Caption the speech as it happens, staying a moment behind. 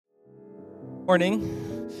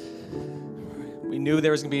Morning. We knew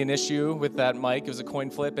there was going to be an issue with that mic. It was a coin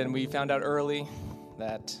flip, and we found out early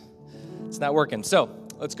that it's not working. So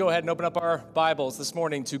let's go ahead and open up our Bibles this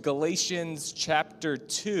morning to Galatians chapter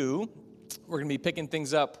 2. We're going to be picking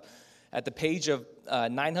things up at the page of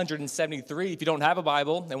 973. If you don't have a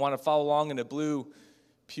Bible and want to follow along in a blue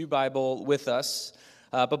pew Bible with us.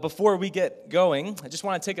 But before we get going, I just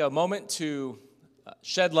want to take a moment to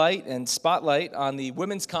shed light and spotlight on the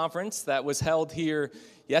women's conference that was held here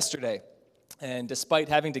yesterday. And despite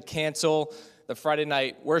having to cancel the Friday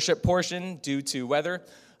night worship portion due to weather,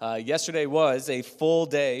 yesterday was a full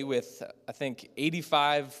day with, I think,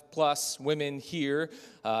 85 plus women here.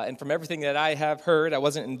 And from everything that I have heard, I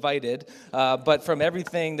wasn't invited, but from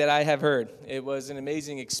everything that I have heard, it was an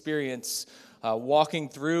amazing experience walking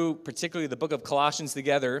through particularly the book of Colossians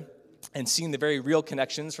together and seeing the very real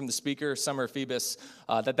connections from the speaker, Summer Phoebus,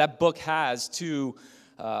 that book has to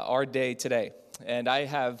our day today. And I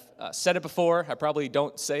have said it before, I probably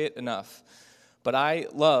don't say it enough, but I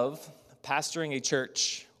love pastoring a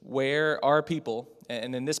church where our people,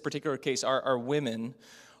 and in this particular case, our women,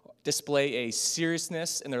 display a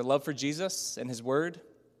seriousness in their love for Jesus and His Word,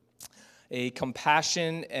 a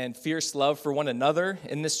compassion and fierce love for one another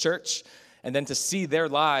in this church, and then to see their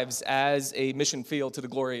lives as a mission field to the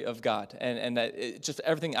glory of God. And just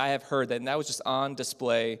everything I have heard, that was just on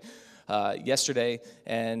display yesterday.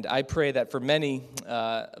 And I pray that for many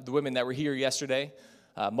of the women that were here yesterday,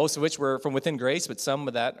 most of which were from within Grace, but some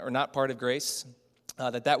of that are not part of Grace,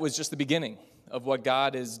 that was just the beginning of what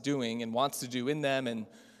God is doing and wants to do in them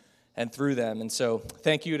and through them. And so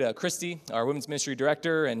thank you to Christy, our women's ministry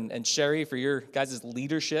director, and Sherry for your guys'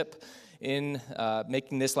 leadership in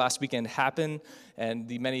making this last weekend happen, and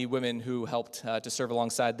the many women who helped to serve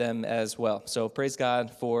alongside them as well. So praise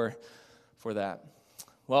God for that.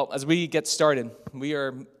 Well, as we get started, we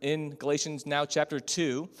are in Galatians now chapter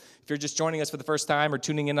 2. If you're just joining us for the first time or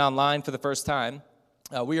tuning in online for the first time,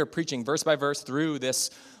 we are preaching verse by verse through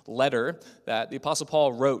this letter that the Apostle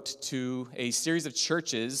Paul wrote to a series of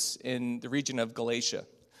churches in the region of Galatia.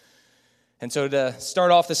 And so to start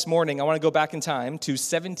off this morning, I want to go back in time to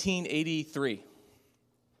 1783.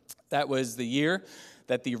 That was the year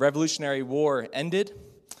that the Revolutionary War ended.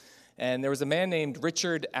 And there was a man named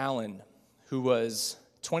Richard Allen who was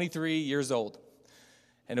 23 years old.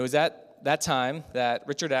 And it was at that time that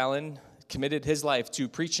Richard Allen committed his life to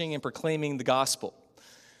preaching and proclaiming the gospel.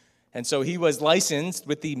 And so he was licensed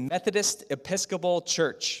with the Methodist Episcopal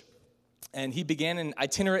Church. And he began an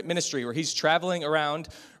itinerant ministry where he's traveling around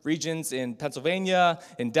regions in Pennsylvania,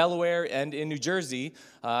 in Delaware, and in New Jersey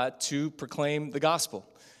to proclaim the gospel.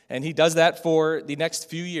 And he does that for the next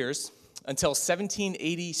few years until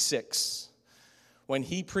 1786, when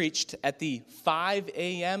he preached at the 5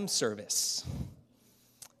 a.m. service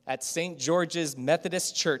at St. George's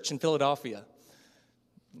Methodist Church in Philadelphia.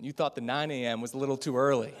 You thought the 9 a.m. was a little too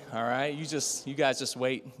early, all right? You guys just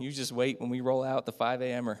wait. You just wait when we roll out the 5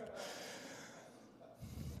 a.m.er.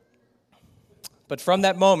 But from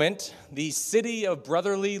that moment, the City of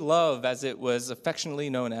Brotherly Love, as it was affectionately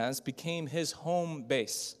known as, became his home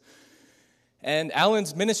base. And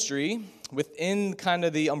Allen's ministry, within kind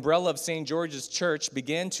of the umbrella of St. George's Church,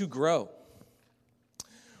 began to grow,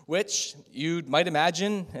 which you might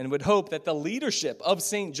imagine and would hope that the leadership of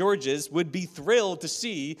St. George's would be thrilled to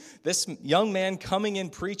see this young man coming in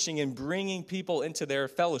preaching and bringing people into their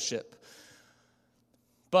fellowship.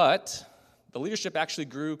 But the leadership actually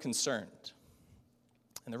grew concerned.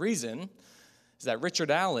 And the reason is that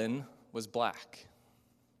Richard Allen was black.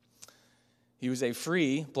 He was a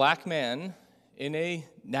free black man in a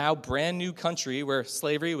now brand new country where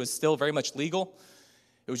slavery was still very much legal.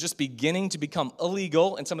 It was just beginning to become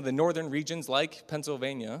illegal in some of the northern regions like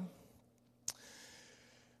Pennsylvania.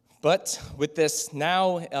 But with this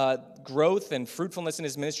now growth and fruitfulness in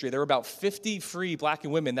his ministry, there were about 50 free black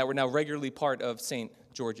and women that were now regularly part of St.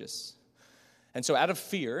 George's. And so out of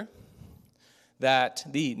fear that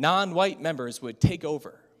the non-white members would take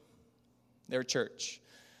over their church,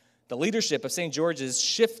 the leadership of St. George's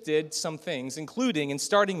shifted some things, including and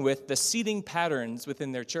starting with the seating patterns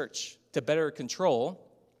within their church to better control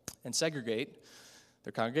and segregate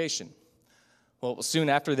their congregation. Well, soon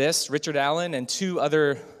after this, Richard Allen and two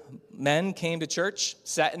other men came to church,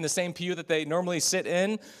 sat in the same pew that they normally sit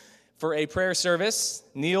in for a prayer service,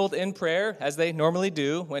 kneeled in prayer, as they normally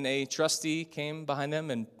do, when a trustee came behind them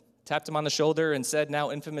and tapped him on the shoulder and said,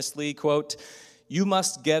 now infamously, quote, "You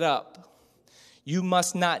must get up. You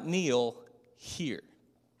must not kneel here."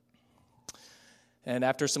 And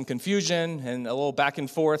after some confusion and a little back and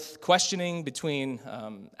forth questioning between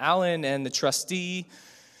Allen and the trustee,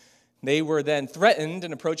 They were then threatened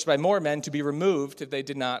and approached by more men to be removed if they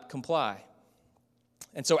did not comply.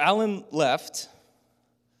 And so Allen left,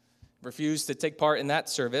 refused to take part in that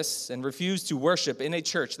service, and refused to worship in a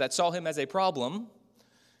church that saw him as a problem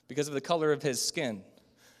because of the color of his skin.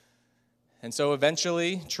 And so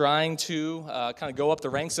eventually, trying to kind of go up the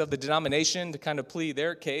ranks of the denomination to kind of plead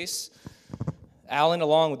their case, Allen,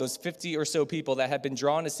 along with those 50 or so people that had been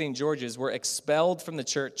drawn to St. George's, were expelled from the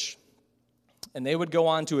church. And they would go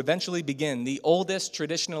on to eventually begin the oldest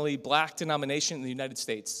traditionally black denomination in the United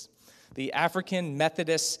States, the African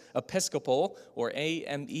Methodist Episcopal, or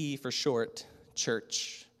AME for short,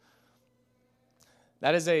 Church.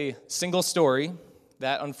 That is a single story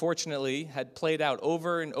that unfortunately had played out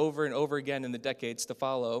over and over and over again in the decades to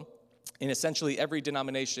follow in essentially every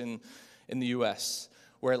denomination in the U.S.,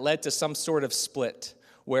 where it led to some sort of split,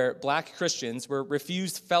 where black Christians were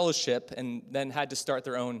refused fellowship and then had to start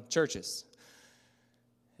their own churches.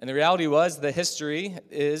 And the reality was, the history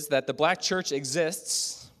is that the black church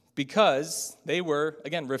exists because they were,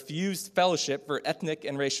 again, refused fellowship for ethnic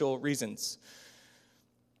and racial reasons.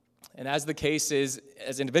 And as the case is,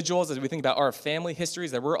 as individuals, as we think about our family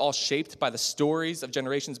histories, that we're all shaped by the stories of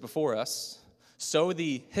generations before us, so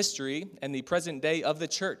the history and the present day of the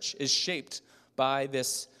church is shaped by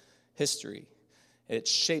this history. It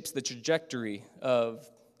shapes the trajectory of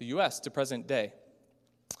the U.S. to present day.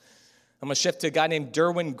 I'm going to shift to a guy named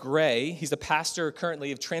Derwin Gray. He's a pastor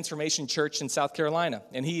currently of Transformation Church in South Carolina,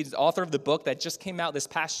 and he's the author of the book that just came out this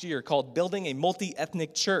past year called Building a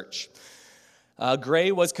Multi-Ethnic Church.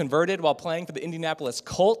 Gray was converted while playing for the Indianapolis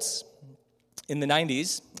Colts in the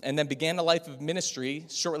 90s, and then began a life of ministry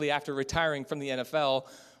shortly after retiring from the NFL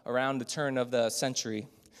around the turn of the century.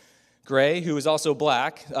 Gray, who is also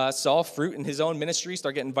black, saw fruit in his own ministry,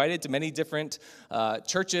 started getting invited to many different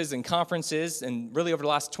churches and conferences, and really over the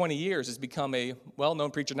last 20 years has become a well-known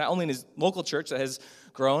preacher, not only in his local church that has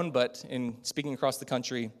grown, but in speaking across the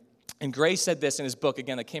country. And Gray said this in his book,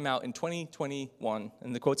 again, that came out in 2021,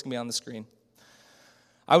 and the quote's going to be on the screen.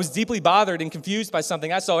 I was deeply bothered and confused by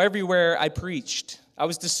something I saw everywhere I preached. I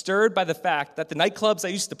was disturbed by the fact that the nightclubs I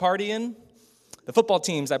used to party in, the football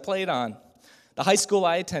teams I played on, the high school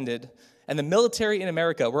I attended, and the military in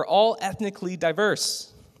America were all ethnically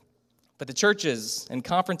diverse. But the churches and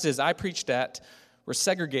conferences I preached at were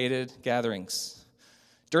segregated gatherings.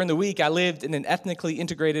 During the week, I lived in an ethnically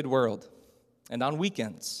integrated world. And on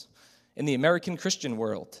weekends, in the American Christian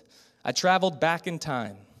world, I traveled back in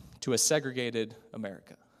time to a segregated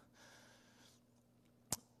America.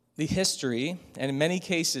 The history, and in many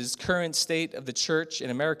cases, current state of the church in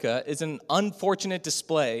America is an unfortunate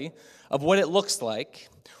display of what it looks like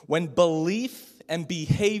when belief and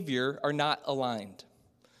behavior are not aligned,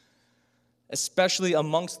 especially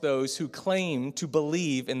amongst those who claim to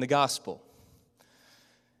believe in the gospel.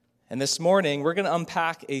 And this morning, we're going to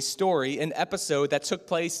unpack a story, an episode that took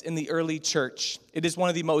place in the early church. It is one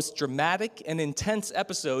of the most dramatic and intense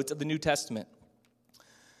episodes of the New Testament.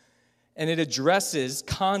 And it addresses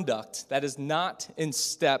conduct that is not in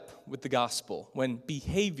step with the gospel, when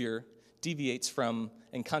behavior deviates from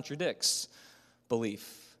and contradicts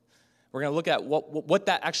belief. We're going to look at what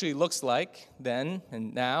that actually looks like then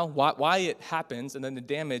and now, why it happens, and then the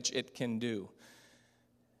damage it can do.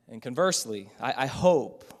 And conversely, I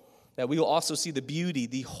hope that we will also see the beauty,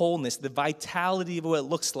 the wholeness, the vitality of what it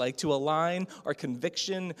looks like to align our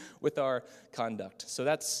conviction with our conduct. So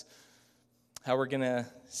that's how we're going to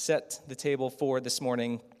set the table for this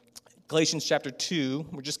morning. Galatians chapter 2,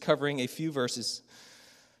 we're just covering a few verses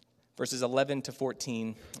 11 to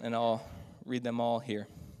 14, and I'll read them all here.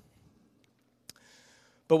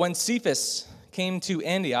 But when Cephas came to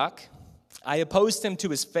Antioch, I opposed him to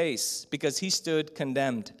his face because he stood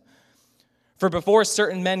condemned. For before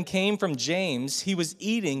certain men came from James, he was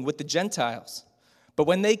eating with the Gentiles. But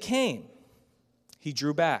when they came, he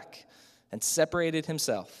drew back and separated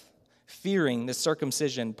himself, fearing the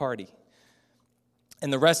circumcision party.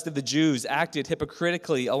 And the rest of the Jews acted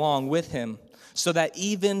hypocritically along with him, so that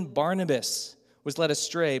even Barnabas was led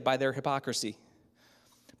astray by their hypocrisy.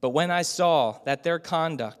 But when I saw that their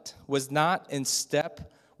conduct was not in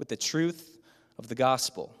step with the truth of the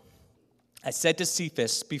gospel, I said to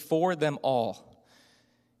Cephas before them all,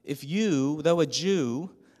 if you, though a Jew,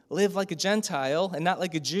 live like a Gentile and not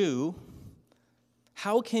like a Jew,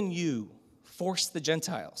 how can you force the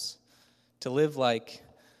Gentiles to live like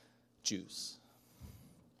Jews?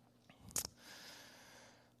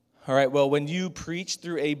 All right, well, when you preach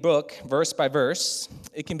through a book, verse by verse,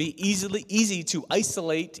 it can be easy to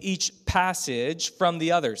isolate each passage from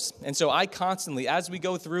the others. And so I constantly, as we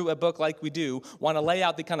go through a book like we do, want to lay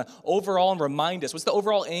out the kind of overall and remind us, what's the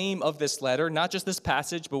overall aim of this letter? Not just this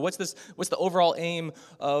passage, but what's the overall aim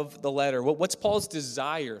of the letter? What's Paul's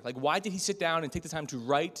desire? Like, why did he sit down and take the time to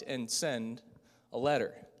write and send a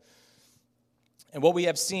letter? And what we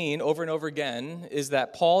have seen over and over again is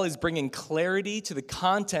that Paul is bringing clarity to the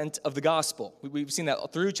content of the gospel. We've seen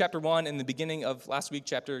that through chapter 1 and the beginning of last week,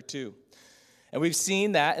 chapter 2. And we've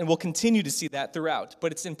seen that, and we'll continue to see that throughout.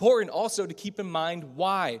 But it's important also to keep in mind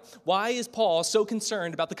why. Why is Paul so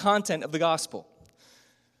concerned about the content of the gospel?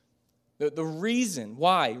 The reason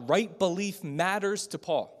why right belief matters to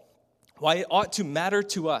Paul, why it ought to matter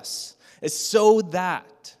to us, is so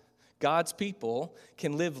that God's people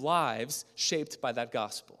can live lives shaped by that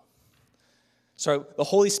gospel. So the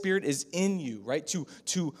Holy Spirit is in you, right,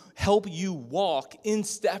 to help you walk in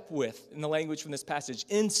step with, in the language from this passage,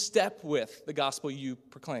 in step with the gospel you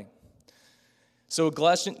proclaim. So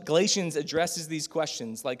Galatians addresses these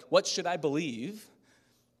questions like, what should I believe,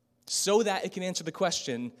 so that it can answer the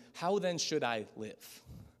question, how then should I live?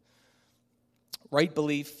 Right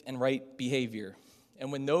belief and right behavior.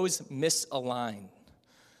 And when those misalign,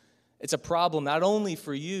 it's a problem not only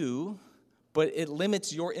for you, but it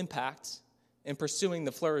limits your impact in pursuing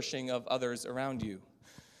the flourishing of others around you.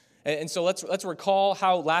 And so let's recall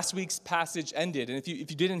how last week's passage ended. And if you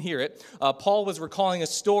didn't hear it, Paul was recalling a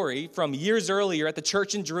story from years earlier at the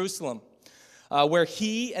church in Jerusalem, where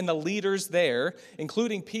he and the leaders there,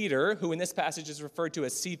 including Peter, who in this passage is referred to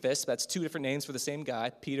as Cephas, that's two different names for the same guy,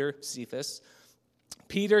 Peter, Cephas.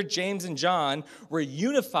 Peter, James, and John were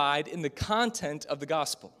unified in the content of the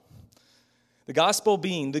gospel. The gospel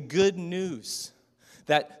being the good news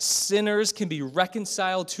that sinners can be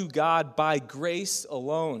reconciled to God by grace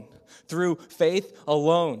alone, through faith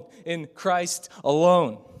alone, in Christ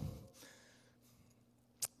alone.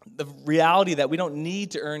 The reality that we don't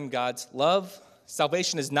need to earn God's love.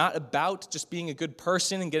 Salvation is not about just being a good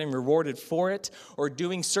person and getting rewarded for it, or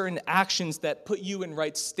doing certain actions that put you in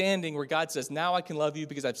right standing where God says, now I can love you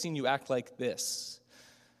because I've seen you act like this.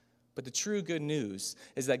 But the true good news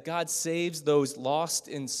is that God saves those lost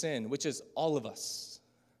in sin, which is all of us,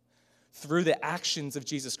 through the actions of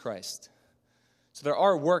Jesus Christ. So there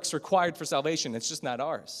are works required for salvation. It's just not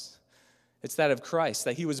ours. It's that of Christ,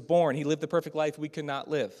 that he was born. He lived the perfect life we could not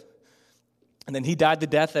live. And then he died the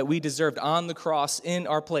death that we deserved on the cross in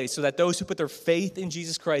our place, so that those who put their faith in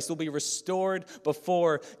Jesus Christ will be restored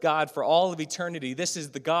before God for all of eternity. This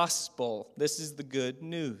is the gospel. This is the good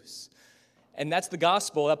news. And that's the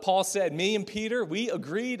gospel that Paul said, me and Peter, we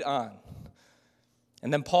agreed on.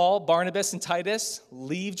 And then Paul, Barnabas, and Titus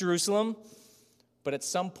leave Jerusalem. But at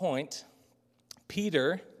some point,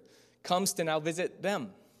 Peter comes to now visit them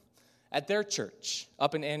at their church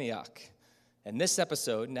up in Antioch. And this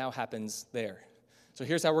episode now happens there. So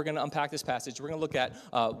here's how we're going to unpack this passage. We're going to look at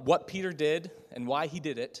what Peter did and why he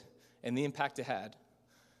did it and the impact it had.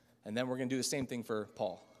 And then we're going to do the same thing for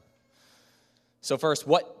Paul. So first,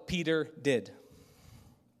 what Peter did.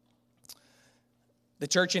 The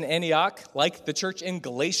church in Antioch, like the church in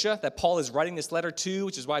Galatia that Paul is writing this letter to,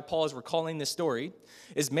 which is why Paul is recalling this story,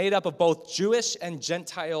 is made up of both Jewish and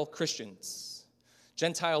Gentile Christians.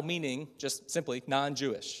 Gentile meaning just simply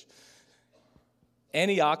non-Jewish.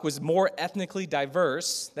 Antioch was more ethnically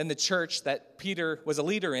diverse than the church that Peter was a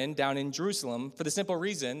leader in down in Jerusalem, for the simple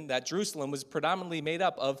reason that Jerusalem was predominantly made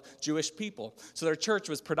up of Jewish people. So their church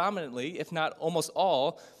was predominantly, if not almost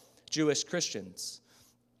all, Jewish Christians.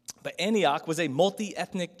 But Antioch was a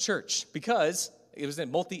multi-ethnic church because it was a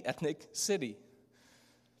multi-ethnic city.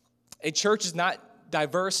 A church is not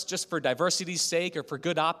diverse just for diversity's sake or for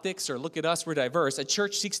good optics or look at us, we're diverse. A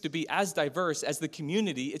church seeks to be as diverse as the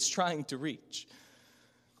community it's trying to reach.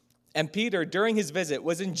 And Peter, during his visit,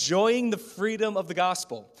 was enjoying the freedom of the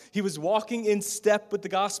gospel. He was walking in step with the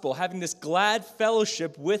gospel, having this glad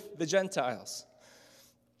fellowship with the Gentiles.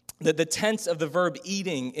 The tense of the verb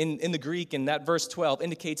eating in the Greek in that verse 12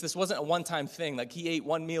 indicates this wasn't a one-time thing, like he ate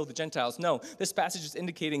one meal with the Gentiles. No, this passage is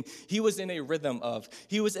indicating he was in a rhythm of,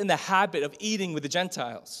 he was in the habit of eating with the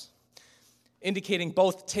Gentiles, indicating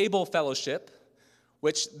both table fellowship,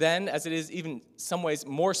 which then, as it is even some ways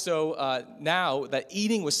more so now, that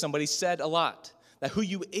eating with somebody said a lot. That who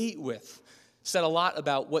you ate with said a lot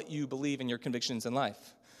about what you believe in your convictions in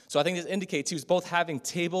life. So I think this indicates he was both having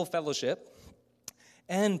table fellowship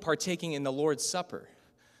and partaking in the Lord's Supper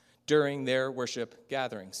during their worship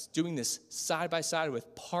gatherings. Doing this side by side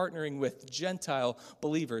with, partnering with Gentile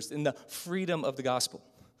believers in the freedom of the gospel.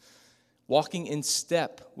 Walking in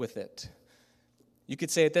step with it. You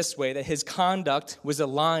could say it this way, that his conduct was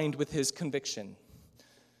aligned with his conviction.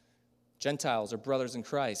 Gentiles are brothers in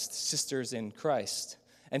Christ, sisters in Christ.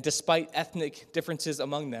 And despite ethnic differences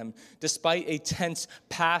among them, despite a tense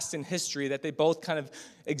past in history that they both kind of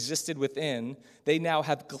existed within, they now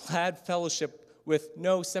have glad fellowship with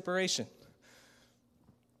no separation.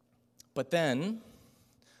 But then,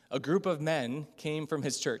 a group of men came from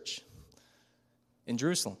his church in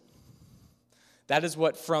Jerusalem. That is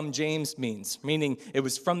what "from James" means, meaning it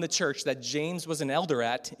was from the church that James was an elder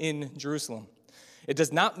at in Jerusalem. It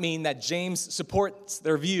does not mean that James supports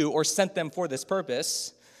their view or sent them for this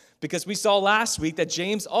purpose, because we saw last week that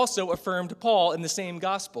James also affirmed Paul in the same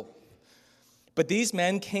gospel. But these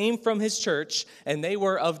men came from his church, and they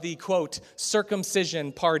were of the, quote,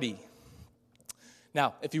 circumcision party.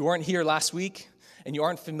 Now, if you weren't here last week and you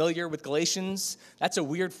aren't familiar with Galatians, that's a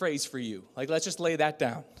weird phrase for you. Let's just lay that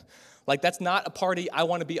down. That's not a party I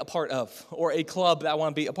want to be a part of, or a club that I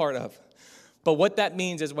want to be a part of. But what that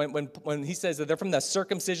means is when he says that they're from the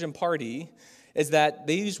circumcision party, is that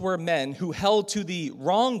these were men who held to the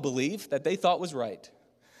wrong belief that they thought was right.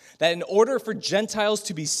 That in order for Gentiles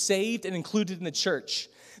to be saved and included in the church,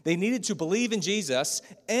 they needed to believe in Jesus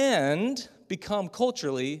and become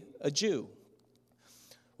culturally a Jew,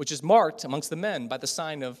 which is marked amongst the men by the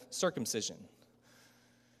sign of circumcision.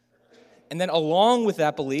 And then along with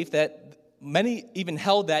that belief, that many even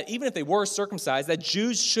held that even if they were circumcised, that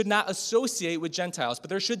Jews should not associate with Gentiles, but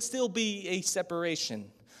there should still be a separation,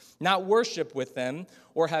 not worship with them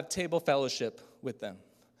or have table fellowship with them.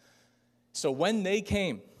 So when they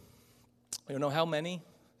came, we don't know how many,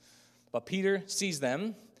 but Peter sees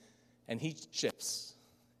them and he shifts.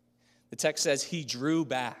 The text says he drew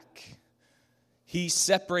back. He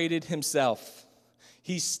separated himself.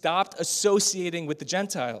 He stopped associating with the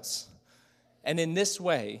Gentiles. And in this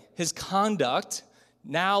way, his conduct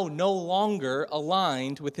now no longer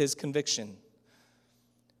aligned with his conviction.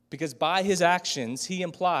 Because by his actions, he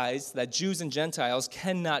implies that Jews and Gentiles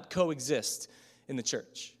cannot coexist in the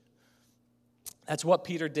church. That's what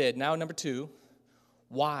Peter did. Now, number 2,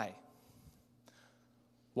 why?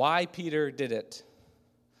 Why Peter did it?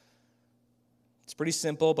 It's pretty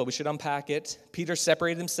simple, but we should unpack it. Peter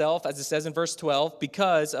separated himself, as it says in verse 12,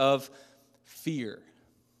 because of fear.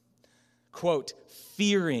 Quote,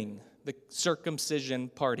 fearing the circumcision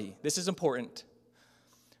party. This is important.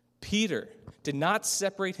 Peter did not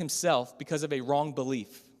separate himself because of a wrong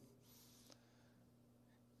belief.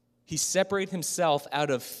 He separated himself out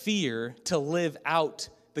of fear to live out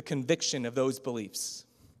the conviction of those beliefs.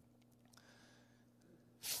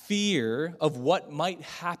 Fear of what might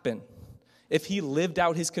happen if he lived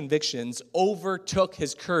out his convictions overtook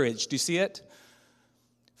his courage. Do you see it?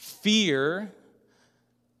 Fear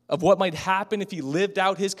of what might happen if he lived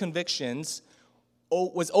out his convictions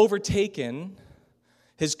was overtaken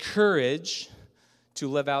his courage to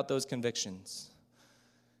live out those convictions.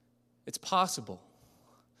 It's possible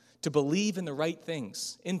to believe in the right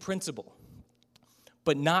things, in principle,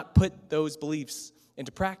 but not put those beliefs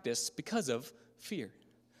into practice because of fear.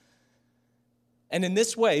 And in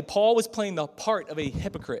this way, Paul was playing the part of a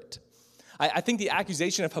hypocrite. I think the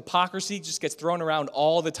accusation of hypocrisy just gets thrown around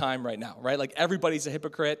all the time right now, right? Everybody's a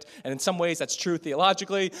hypocrite, and in some ways that's true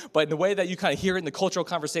theologically, but in the way that you kind of hear it in the cultural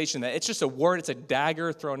conversation, that it's just a word, it's a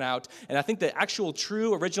dagger thrown out, and I think the actual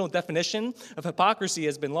true original definition of hypocrisy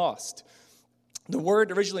has been lost. The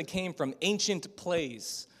word originally came from ancient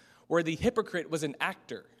plays, where the hypocrite was an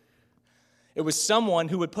actor. It was someone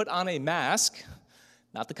who would put on a mask,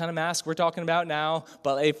 not the kind of mask we're talking about now,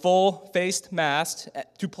 but a full-faced mask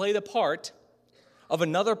to play the part of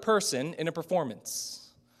another person in a performance.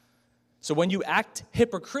 So when you act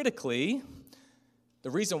hypocritically, the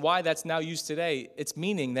reason why that's now used today, it's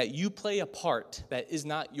meaning that you play a part that is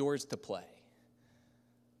not yours to play.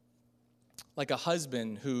 Like a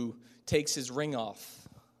husband who takes his ring off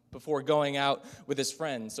before going out with his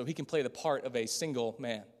friends so he can play the part of a single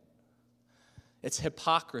man. It's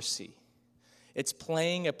hypocrisy. It's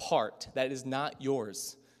playing a part that is not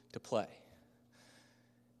yours to play.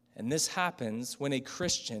 And this happens when a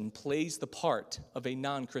Christian plays the part of a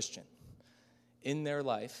non-Christian in their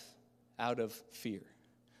life out of fear.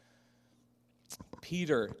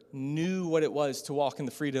 Peter knew what it was to walk in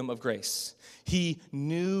the freedom of grace. He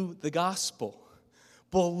knew the gospel,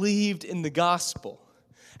 believed in the gospel,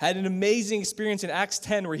 had an amazing experience in Acts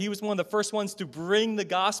 10 where he was one of the first ones to bring the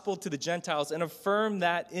gospel to the Gentiles and affirm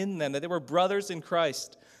that in them, that they were brothers in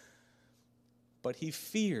Christ. But he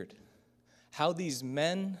feared how these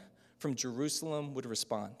men from Jerusalem would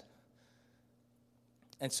respond.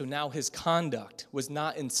 And so now his conduct was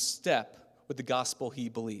not in step with the gospel he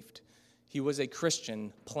believed. He was a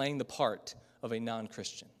Christian playing the part of a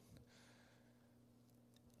non-Christian.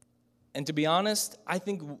 And to be honest, I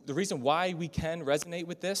think the reason why we can resonate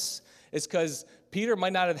with this is because Peter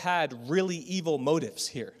might not have had really evil motives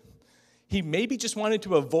here. He maybe just wanted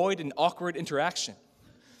to avoid an awkward interaction.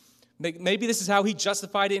 Maybe this is how he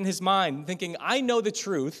justified it in his mind, thinking, I know the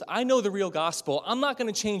truth, I know the real gospel, I'm not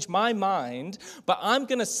going to change my mind, but I'm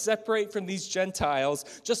going to separate from these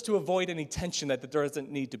Gentiles just to avoid any tension that there doesn't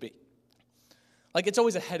need to be. Like, it's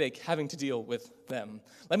always a headache having to deal with them.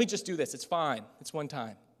 Let me just do this, it's fine, it's one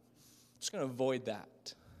time. I'm just going to avoid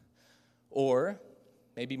that. Or,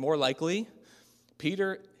 maybe more likely,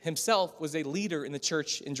 Peter himself was a leader in the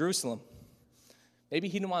church in Jerusalem. Maybe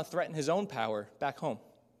he didn't want to threaten his own power back home.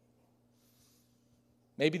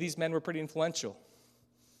 Maybe these men were pretty influential.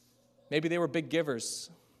 Maybe they were big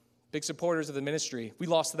givers, big supporters of the ministry. If we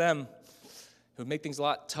lost them, it would make things a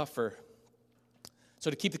lot tougher.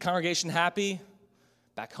 So to keep the congregation happy,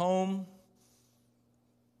 back home,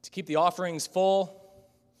 to keep the offerings full,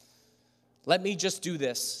 let me just do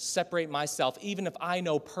this, separate myself, even if I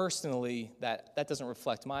know personally that that doesn't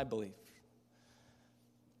reflect my belief.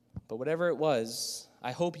 But whatever it was,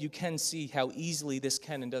 I hope you can see how easily this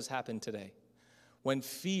can and does happen today, when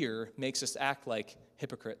fear makes us act like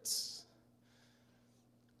hypocrites.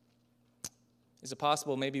 Is it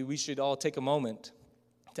possible maybe we should all take a moment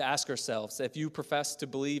to ask ourselves, if you profess to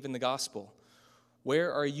believe in the gospel,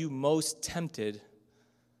 where are you most tempted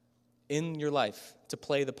in your life to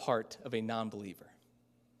play the part of a non-believer?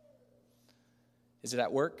 Is it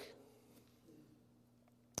at work?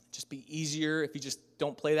 Just be easier if you just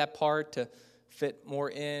don't play that part to fit more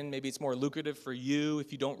in. Maybe it's more lucrative for you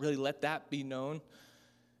if you don't really let that be known.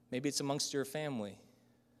 Maybe it's amongst your family.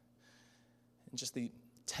 And just the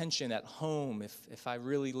tension at home if I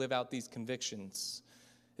really live out these convictions.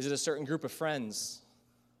 Is it a certain group of friends?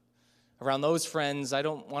 Around those friends, I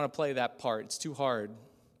don't want to play that part. It's too hard.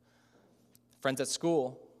 Friends at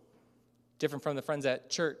school, different from the friends at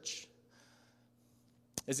church.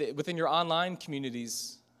 Is it within your online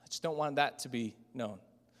communities? I just don't want that to be known.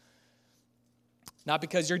 Not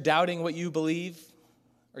because you're doubting what you believe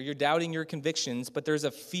or you're doubting your convictions, but there's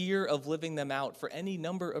a fear of living them out for any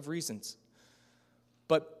number of reasons.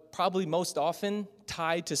 But probably most often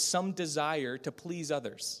tied to some desire to please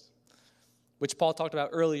others, which Paul talked about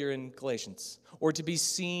earlier in Galatians, or to be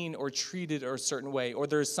seen or treated a certain way, or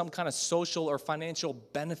there's some kind of social or financial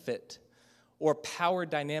benefit or power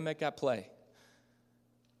dynamic at play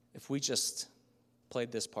if we just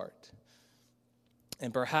played this part.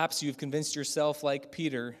 And perhaps you've convinced yourself, like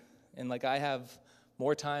Peter, and like I have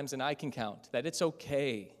more times than I can count, that it's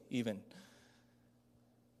okay even,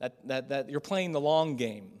 that you're playing the long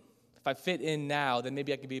game. If I fit in now, then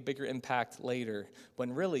maybe I can be a bigger impact later,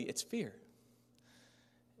 when really it's fear.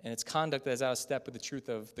 And it's conduct that is out of step with the truth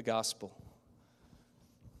of the gospel.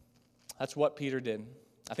 That's what Peter did.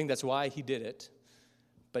 I think that's why he did it.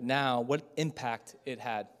 But now, what impact it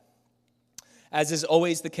had. As is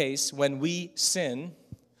always the case, when we sin,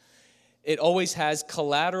 it always has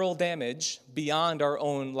collateral damage beyond our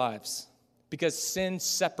own lives. Because sin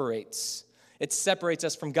separates. It separates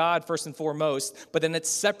us from God first and foremost, but then it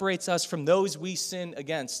separates us from those we sin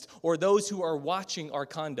against, or those who are watching our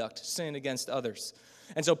conduct sin against others.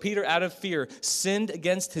 And so Peter, out of fear, sinned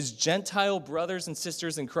against his Gentile brothers and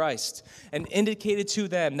sisters in Christ and indicated to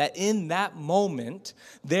them that in that moment,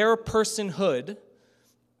 their personhood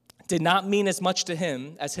did not mean as much to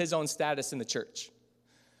him as his own status in the church.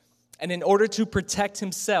 And in order to protect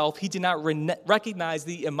himself, he did not recognize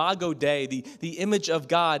the imago Dei, the image of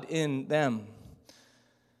God in them.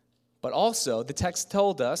 But also, the text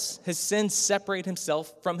told us his sins separate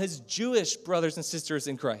himself from his Jewish brothers and sisters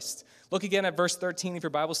in Christ. Look again at verse 13 if your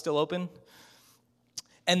Bible's still open.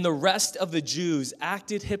 And the rest of the Jews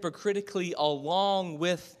acted hypocritically along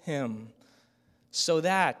with him, so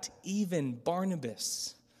that even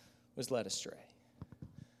Barnabas was led astray.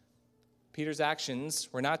 Peter's actions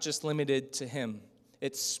were not just limited to him.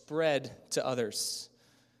 It spread to others.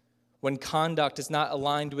 When conduct is not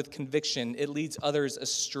aligned with conviction, it leads others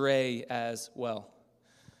astray as well.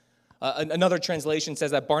 Another translation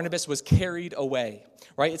says that Barnabas was carried away,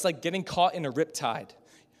 right? It's like getting caught in a riptide.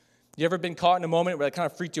 You ever been caught in a moment where it kind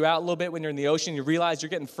of freaked you out a little bit when you're in the ocean? You realize you're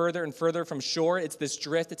getting further and further from shore. It's this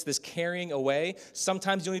drift. It's this carrying away.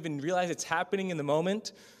 Sometimes you don't even realize it's happening in the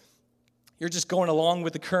moment. You're just going along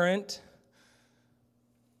with the current.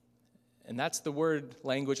 And that's the word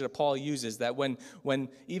language that Paul uses, that when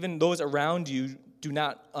even those around you do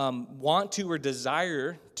not want to or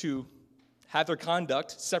desire to have their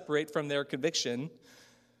conduct separate from their conviction,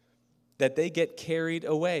 that they get carried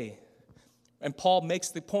away. And Paul makes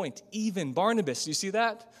the point, even Barnabas, you see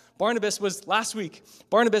that? Barnabas was last week.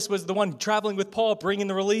 Barnabas was the one traveling with Paul, bringing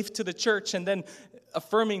the relief to the church and then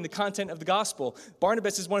affirming the content of the gospel.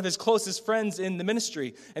 Barnabas is one of his closest friends in the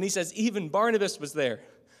ministry. And he says even Barnabas was there.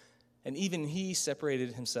 And even he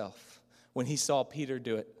separated himself when he saw Peter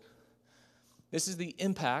do it. This is the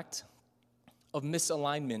impact of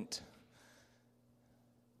misalignment.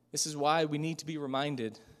 This is why we need to be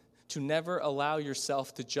reminded to never allow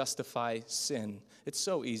yourself to justify sin. It's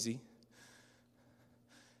so easy.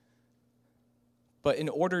 But in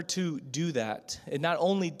order to do that, it not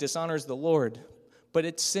only dishonors the Lord, but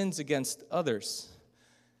it sins against others.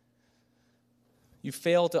 You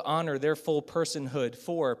fail to honor their full personhood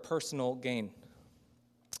for personal gain.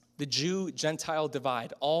 The Jew-Gentile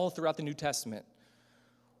divide, all throughout the New Testament,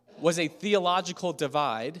 was a theological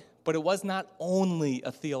divide, but it was not only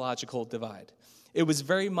a theological divide. It was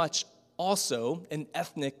very much also an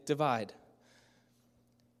ethnic divide.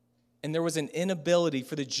 And there was an inability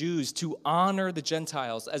for the Jews to honor the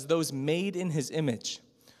Gentiles as those made in his image,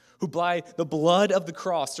 who by the blood of the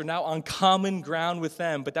cross are now on common ground with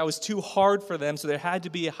them, but that was too hard for them, so there had to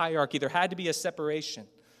be a hierarchy, there had to be a separation.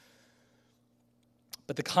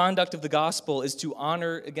 But the conduct of the gospel is to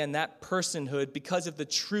honor, again, that personhood because of the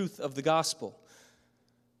truth of the gospel.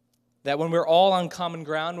 That when we're all on common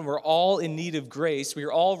ground, when we're all in need of grace, we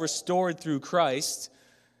are all restored through Christ,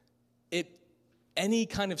 any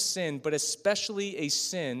kind of sin, but especially a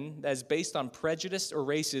sin that is based on prejudice or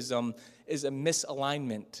racism, is a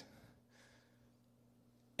misalignment.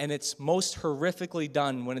 And it's most horrifically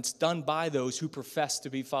done when it's done by those who profess to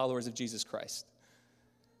be followers of Jesus Christ.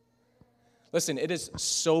 Listen, it is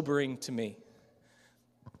sobering to me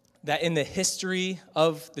that in the history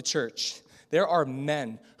of the church, there are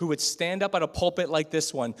men who would stand up at a pulpit like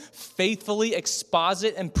this one, faithfully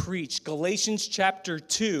exposit and preach Galatians chapter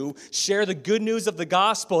 2, share the good news of the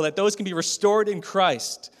gospel that those can be restored in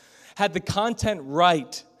Christ, had the content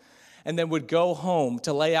right, and then would go home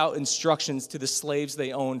to lay out instructions to the slaves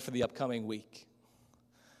they owned for the upcoming week.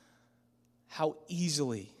 How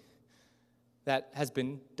easily that has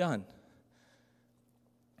been done.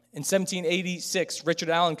 In 1786, Richard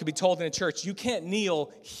Allen could be told in a church, you can't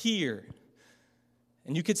kneel here.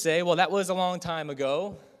 And you could say, well, that was a long time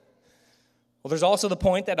ago. Well, there's also the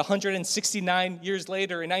point that 169 years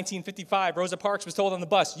later, in 1955, Rosa Parks was told on the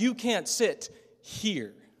bus, you can't sit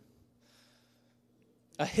here.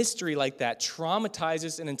 A history like that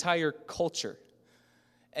traumatizes an entire culture.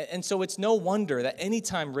 And so it's no wonder that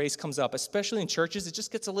anytime race comes up, especially in churches, it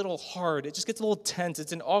just gets a little hard. It just gets a little tense.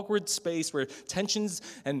 It's an awkward space where tensions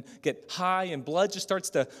get high and blood just starts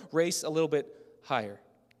to race a little bit higher.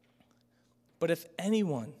 But if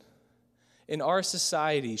anyone in our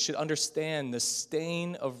society should understand the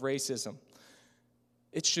stain of racism,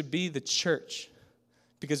 it should be the church,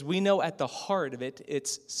 because we know at the heart of it,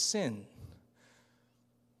 it's sin.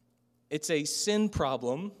 It's a sin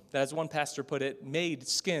problem that, as one pastor put it, made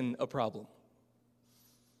skin a problem.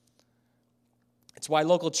 It's why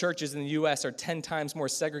local churches in the U.S. are 10 times more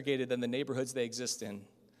segregated than the neighborhoods they exist in,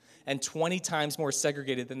 and 20 times more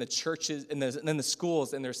segregated than the churches and the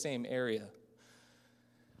schools in their same area.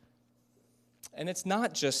 And it's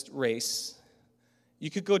not just race. You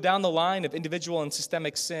could go down the line of individual and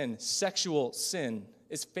systemic sin. Sexual sin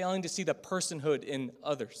is failing to see the personhood in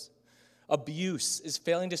others. Abuse is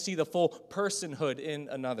failing to see the full personhood in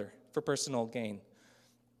another for personal gain.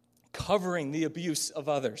 Covering the abuse of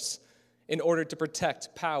others in order to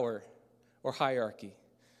protect power or hierarchy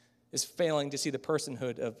is failing to see the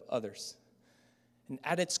personhood of others. And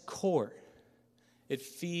at its core, it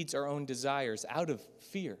feeds our own desires out of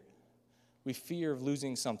fear. We fear of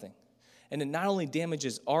losing something. And it not only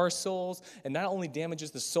damages our souls, and not only damages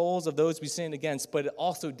the souls of those we sin against, but it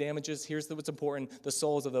also damages, here's what's important, the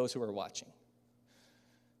souls of those who are watching.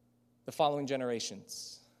 The following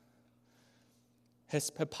generations.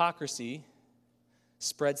 Hypocrisy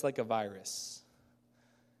spreads like a virus.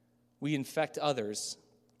 We infect others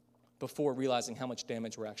before realizing how much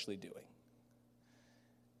damage we're actually doing.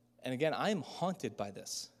 And again, I am haunted by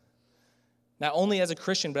this. Not only as a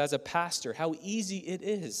Christian, but as a pastor, how easy it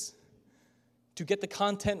is to get the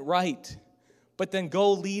content right, but then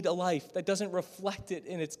go lead a life that doesn't reflect it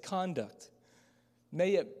in its conduct.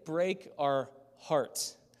 May it break our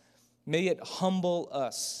hearts. May it humble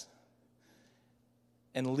us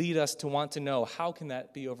and lead us to want to know how can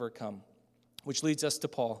that be overcome, which leads us to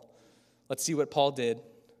Paul. Let's see what Paul did,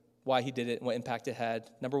 why he did it, and what impact it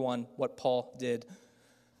had. Number one, what Paul did.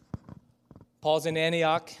 Paul's in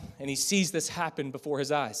Antioch, and he sees this happen before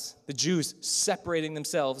his eyes. The Jews separating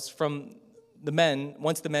themselves from the men,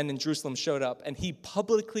 once the men in Jerusalem showed up, and he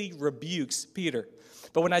publicly rebukes Peter.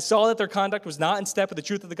 But when I saw that their conduct was not in step with the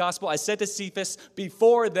truth of the gospel, I said to Cephas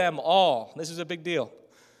before them all, this is a big deal,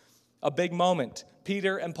 a big moment,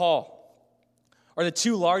 Peter and Paul are the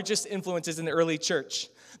two largest influences in the early church.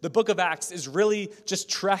 The book of Acts is really just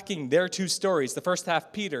tracking their two stories. The first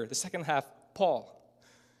half, Peter, the second half, Paul.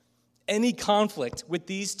 Any conflict with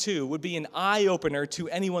these two would be an eye-opener to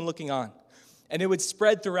anyone looking on. And it would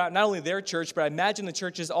spread throughout not only their church, but I imagine the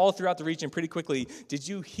churches all throughout the region pretty quickly. Did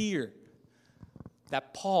you hear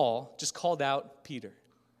that Paul just called out Peter?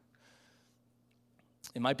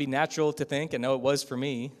 It might be natural to think, I know it was for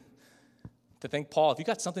me, to think, Paul, if you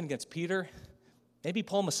got something against Peter, maybe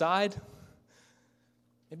pull him aside.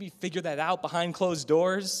 Maybe figure that out behind closed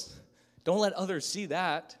doors. Don't let others see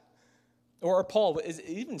that. Or Paul, is it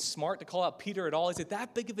even smart to call out Peter at all? Is it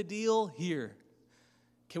that big of a deal? Here,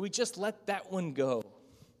 can we just let that one go?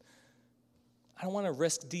 I don't want to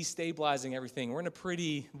risk destabilizing everything. We're in a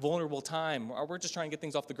pretty vulnerable time. We're just trying to get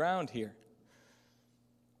things off the ground here.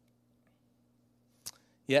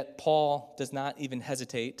 Yet Paul does not even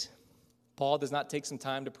hesitate. Paul does not take some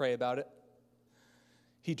time to pray about it.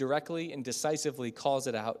 He directly and decisively calls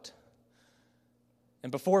it out.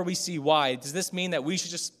 And before we see why, does this mean that we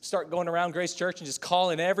should just start going around Grace Church and just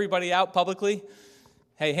calling everybody out publicly?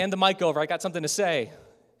 Hey, hand the mic over. I got something to say.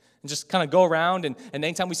 And just kind of go around, and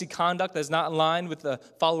anytime we see conduct that's not in line with the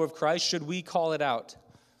follower of Christ, should we call it out?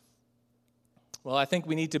 Well, I think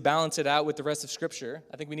we need to balance it out with the rest of Scripture.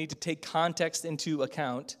 I think we need to take context into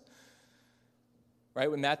account.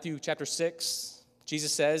 Right? When Matthew chapter 6,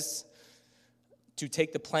 Jesus says to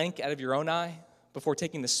take the plank out of your own eye before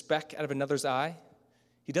taking the speck out of another's eye.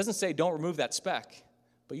 He doesn't say don't remove that speck,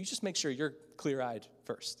 but you just make sure you're clear-eyed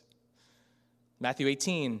first. Matthew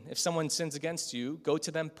 18, if someone sins against you, go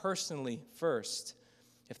to them personally first.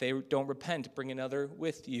 If they don't repent, bring another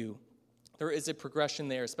with you. There is a progression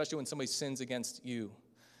there, especially when somebody sins against you.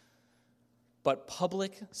 But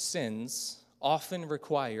public sins often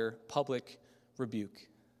require public rebuke.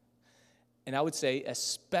 And I would say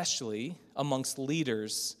especially amongst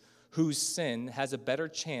leaders whose sin has a better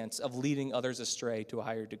chance of leading others astray to a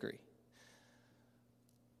higher degree.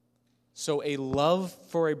 So a love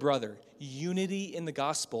for a brother, unity in the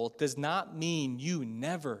gospel, does not mean you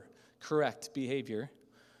never correct behavior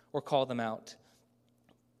or call them out,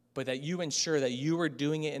 but that you ensure that you are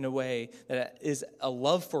doing it in a way that is a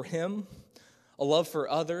love for him, a love for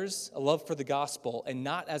others, a love for the gospel, and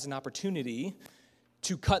not as an opportunity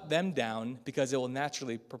to cut them down because it will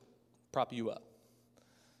naturally prop you up.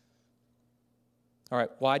 All right,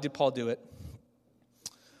 why did Paul do it?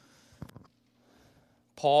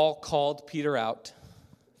 Paul called Peter out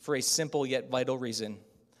for a simple yet vital reason: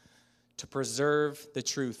 to preserve the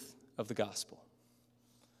truth of the gospel.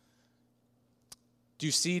 Do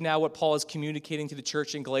you see now what Paul is communicating to the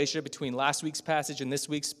church in Galatia between last week's passage and this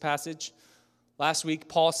week's passage? Last week,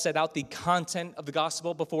 Paul set out the content of the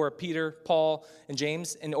gospel before Peter, Paul, and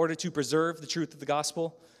James in order to preserve the truth of the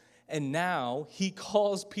gospel. And now he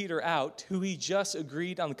calls Peter out, who he just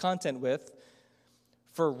agreed on the content with,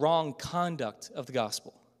 for wrong conduct of the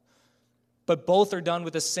gospel. But both are done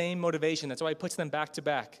with the same motivation. That's why he puts them back to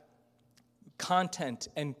back. Content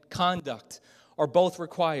and conduct are both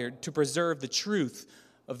required to preserve the truth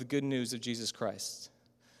of the good news of Jesus Christ.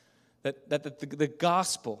 That the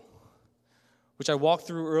gospel, which I walked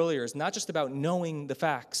through earlier, is not just about knowing the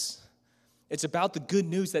facts. It's about the good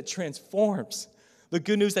news that transforms. The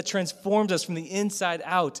good news that transforms us from the inside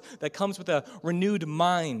out, that comes with a renewed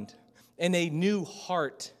mind and a new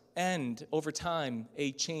heart and, over time,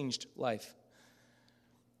 a changed life.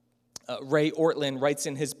 Ray Ortlund writes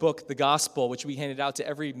in his book, The Gospel, which we handed out to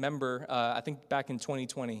every member, I think back in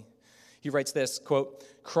 2020. He writes this, quote,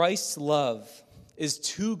 "Christ's love is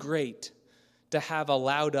too great to have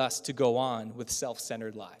allowed us to go on with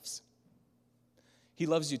self-centered lives." He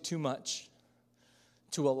loves you too much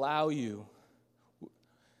to allow you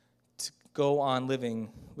to go on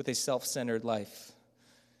living with a self-centered life.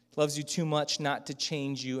 He loves you too much not to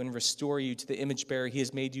change you and restore you to the image bearer he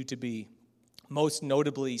has made you to be, most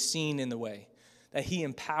notably seen in the way that he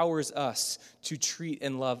empowers us to treat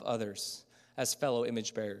and love others as fellow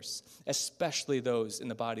image bearers, especially those in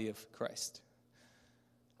the body of Christ.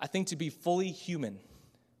 I think to be fully human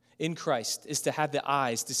in Christ is to have the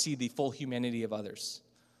eyes to see the full humanity of others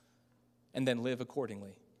and then live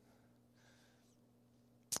accordingly.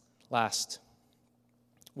 Last,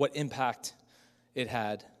 what impact it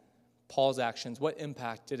had. Paul's actions, what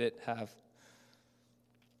impact did it have?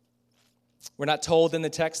 We're not told in the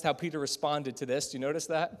text how Peter responded to this. Do you notice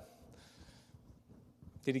that?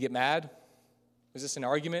 Did he get mad? Was this an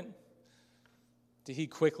argument? Did he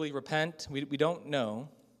quickly repent? We don't know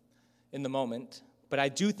in the moment, But I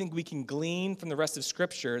do think we can glean from the rest of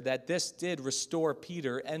Scripture that this did restore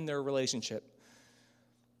Peter and their relationship.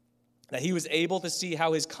 That he was able to see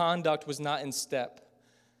how his conduct was not in step.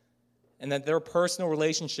 And that their personal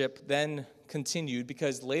relationship then continued,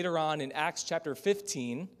 because later on in Acts chapter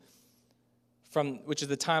 15, which is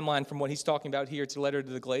the timeline from what he's talking about here to the letter to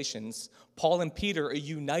the Galatians, Paul and Peter are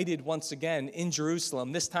united once again in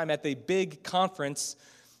Jerusalem, this time at the big conference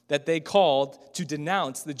that they called to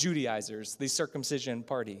denounce the Judaizers, the circumcision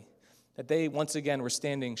party, that they once again were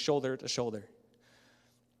standing shoulder to shoulder.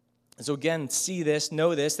 And so again, see this,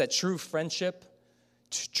 know this, that true friendship,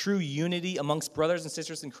 true unity amongst brothers and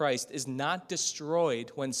sisters in Christ is not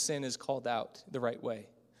destroyed when sin is called out the right way.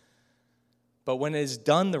 But when it is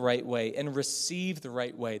done the right way and received the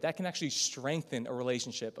right way, that can actually strengthen a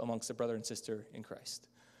relationship amongst a brother and sister in Christ.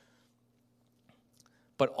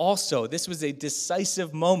 But also, this was a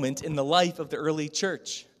decisive moment in the life of the early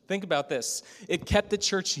church. Think about this. It kept the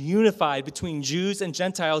church unified between Jews and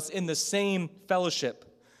Gentiles in the same fellowship.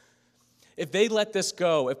 If they let this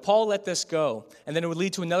go, if Paul let this go, and then it would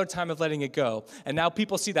lead to another time of letting it go, and now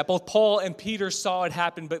people see that both Paul and Peter saw it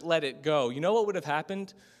happen but let it go, you know what would have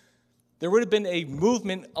happened? There would have been a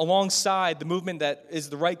movement alongside the movement that is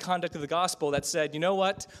the right conduct of the gospel that said, you know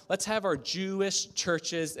what? Let's have our Jewish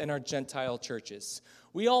churches and our Gentile churches.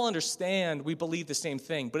 We all understand we believe the same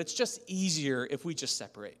thing, but it's just easier if we just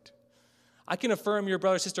separate. I can affirm your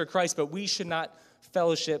brother or sister in Christ, but we should not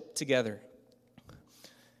fellowship together.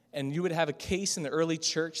 And you would have a case in the early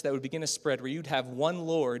church that would begin to spread where you'd have one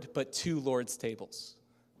Lord, but two Lord's tables.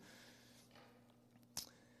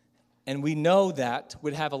 And we know that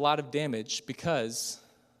would have a lot of damage because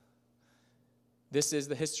this is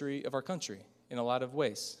the history of our country in a lot of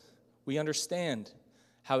ways. We understand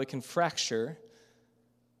how it can fracture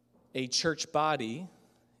a church body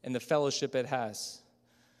and the fellowship it has.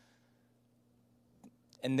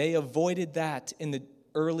 And they avoided that in the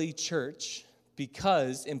early church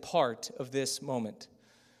because, in part, of this moment.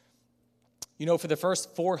 You know, for the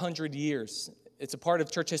first 400 years, it's a part of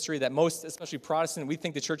church history that most, especially Protestant, we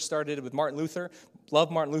think the church started with Martin Luther. Love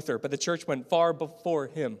Martin Luther, but the church went far before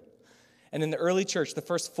him. And in the early church, the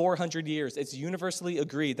first 400 years, it's universally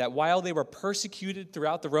agreed that while they were persecuted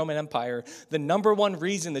throughout the Roman Empire, the number one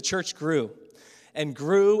reason the church grew and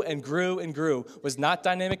grew and grew and grew was not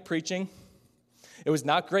dynamic preaching. It was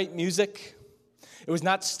not great music. It was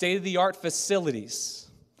not state-of-the-art facilities.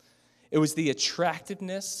 It was the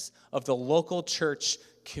attractiveness of the local church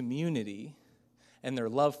community and their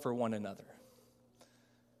love for one another.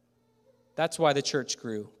 That's why the church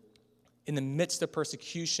grew. In the midst of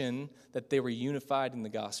persecution, that they were unified in the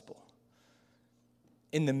gospel.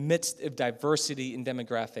 In the midst of diversity in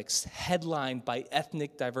demographics, headlined by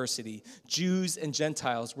ethnic diversity, Jews and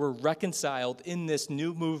Gentiles were reconciled in this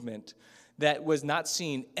new movement that was not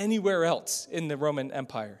seen anywhere else in the Roman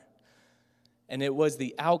Empire. And it was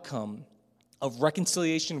the outcome of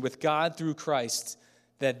reconciliation with God through Christ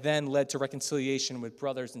that then led to reconciliation with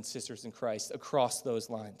brothers and sisters in Christ across those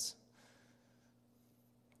lines.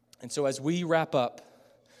 And so as we wrap up,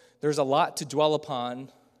 there's a lot to dwell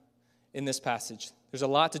upon in this passage. There's a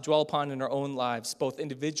lot to dwell upon in our own lives, both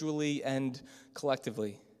individually and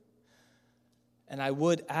collectively. And I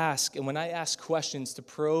would ask, and when I ask questions, to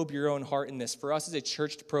probe your own heart in this. For us as a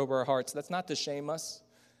church to probe our hearts, that's not to shame us.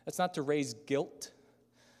 That's not to raise guilt.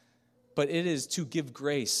 But it is to give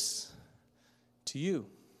grace to you.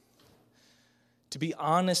 To be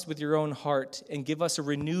honest with your own heart and give us a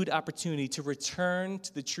renewed opportunity to return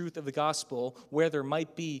to the truth of the gospel where there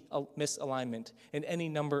might be a misalignment in any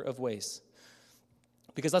number of ways.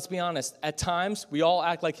 Because let's be honest, at times we all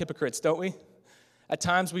act like hypocrites, don't we? At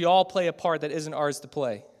times we all play a part that isn't ours to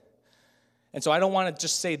play. And so I don't want to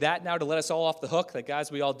just say that now to let us all off the hook, that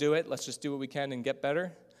guys, we all do it, let's just do what we can and get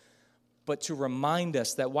better. But to remind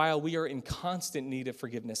us that while we are in constant need of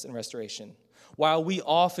forgiveness and restoration, while we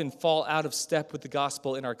often fall out of step with the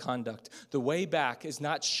gospel in our conduct, the way back is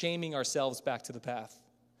not shaming ourselves back to the path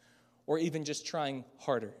or even just trying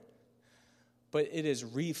harder, but it is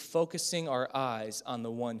refocusing our eyes on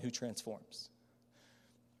the one who transforms.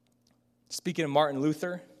 Speaking of Martin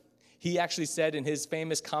Luther, he actually said in his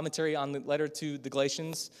famous commentary on the letter to the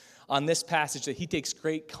Galatians on this passage that he takes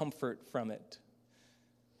great comfort from it.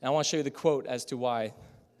 And I want to show you the quote as to why.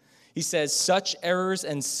 He says, "Such errors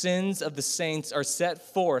and sins of the saints are set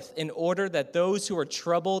forth in order that those who are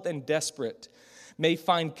troubled and desperate may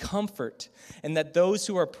find comfort, and that those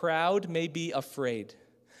who are proud may be afraid.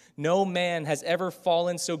 No man has ever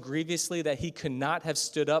fallen so grievously that he could not have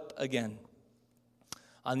stood up again.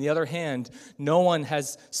 On the other hand, no one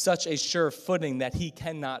has such a sure footing that he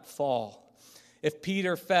cannot fall. If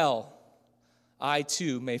Peter fell, I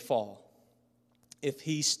too may fall. If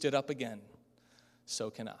he stood up again, so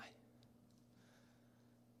can I.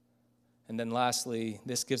 And then lastly,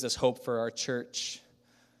 this gives us hope for our church,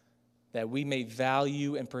 that we may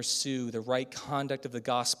value and pursue the right conduct of the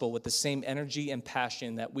gospel with the same energy and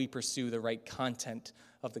passion that we pursue the right content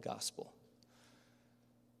of the gospel.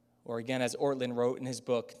 Or again, as Ortlund wrote in his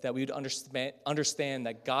book, that we would understand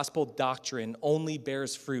that gospel doctrine only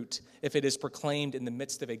bears fruit if it is proclaimed in the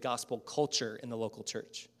midst of a gospel culture in the local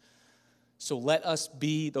church. So let us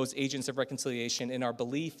be those agents of reconciliation in our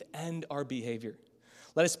belief and our behavior.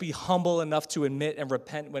 Let us be humble enough to admit and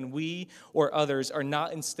repent when we or others are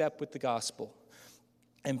not in step with the gospel,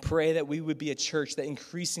 and pray that we would be a church that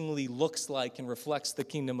increasingly looks like and reflects the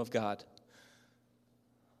kingdom of God.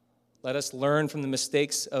 Let us learn from the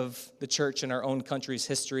mistakes of the church in our own country's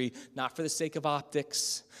history, not for the sake of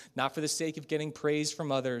optics, not for the sake of getting praise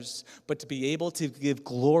from others, but to be able to give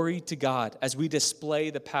glory to God as we display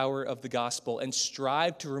the power of the gospel and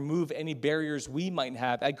strive to remove any barriers we might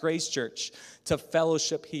have at Grace Church to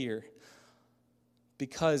fellowship here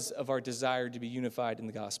because of our desire to be unified in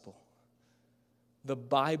the gospel. The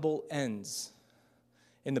Bible ends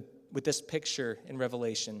with this picture in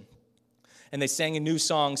Revelation. And they sang a new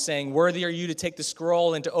song saying, "Worthy are you to take the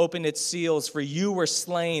scroll and to open its seals, for you were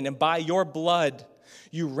slain, and by your blood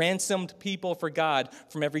you ransomed people for God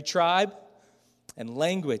from every tribe and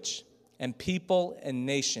language and people and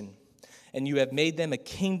nation. And you have made them a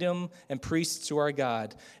kingdom and priests to our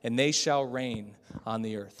God, and they shall reign on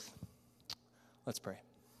the earth." Let's pray.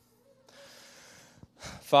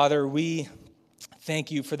 Father, we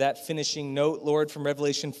thank you for that finishing note, Lord, from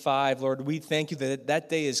Revelation 5. Lord, we thank you that that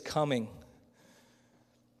day is coming.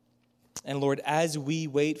 And Lord, as we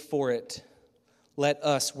wait for it, let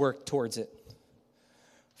us work towards it.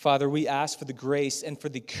 Father, we ask for the grace and for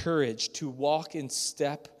the courage to walk in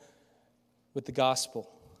step with the gospel.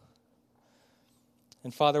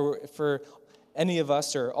 And Father, for any of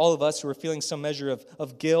us or all of us who are feeling some measure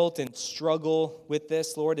of guilt and struggle with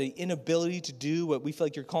this, Lord, the inability to do what we feel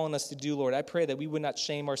like you're calling us to do, Lord, I pray that we would not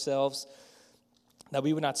shame ourselves, that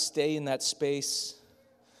we would not stay in that space,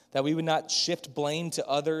 that we would not shift blame to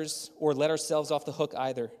others or let ourselves off the hook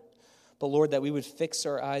either. But Lord, that we would fix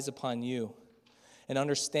our eyes upon you and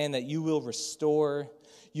understand that you will restore,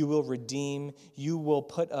 you will redeem, you will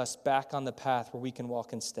put us back on the path where we can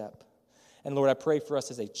walk in step. And Lord, I pray for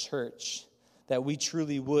us as a church that we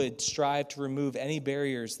truly would strive to remove any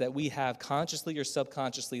barriers that we have consciously or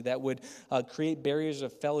subconsciously that would create barriers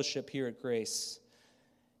of fellowship here at Grace.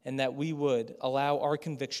 And that we would allow our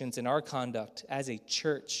convictions and our conduct as a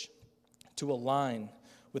church to align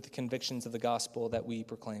with the convictions of the gospel that we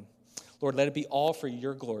proclaim. Lord, let it be all for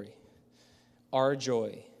your glory, our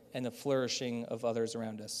joy, and the flourishing of others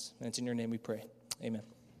around us. And it's in your name we pray. Amen.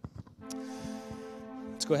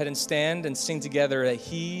 Let's go ahead and stand and sing together that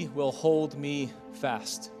He will hold me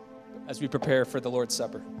fast as we prepare for the Lord's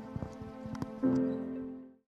Supper.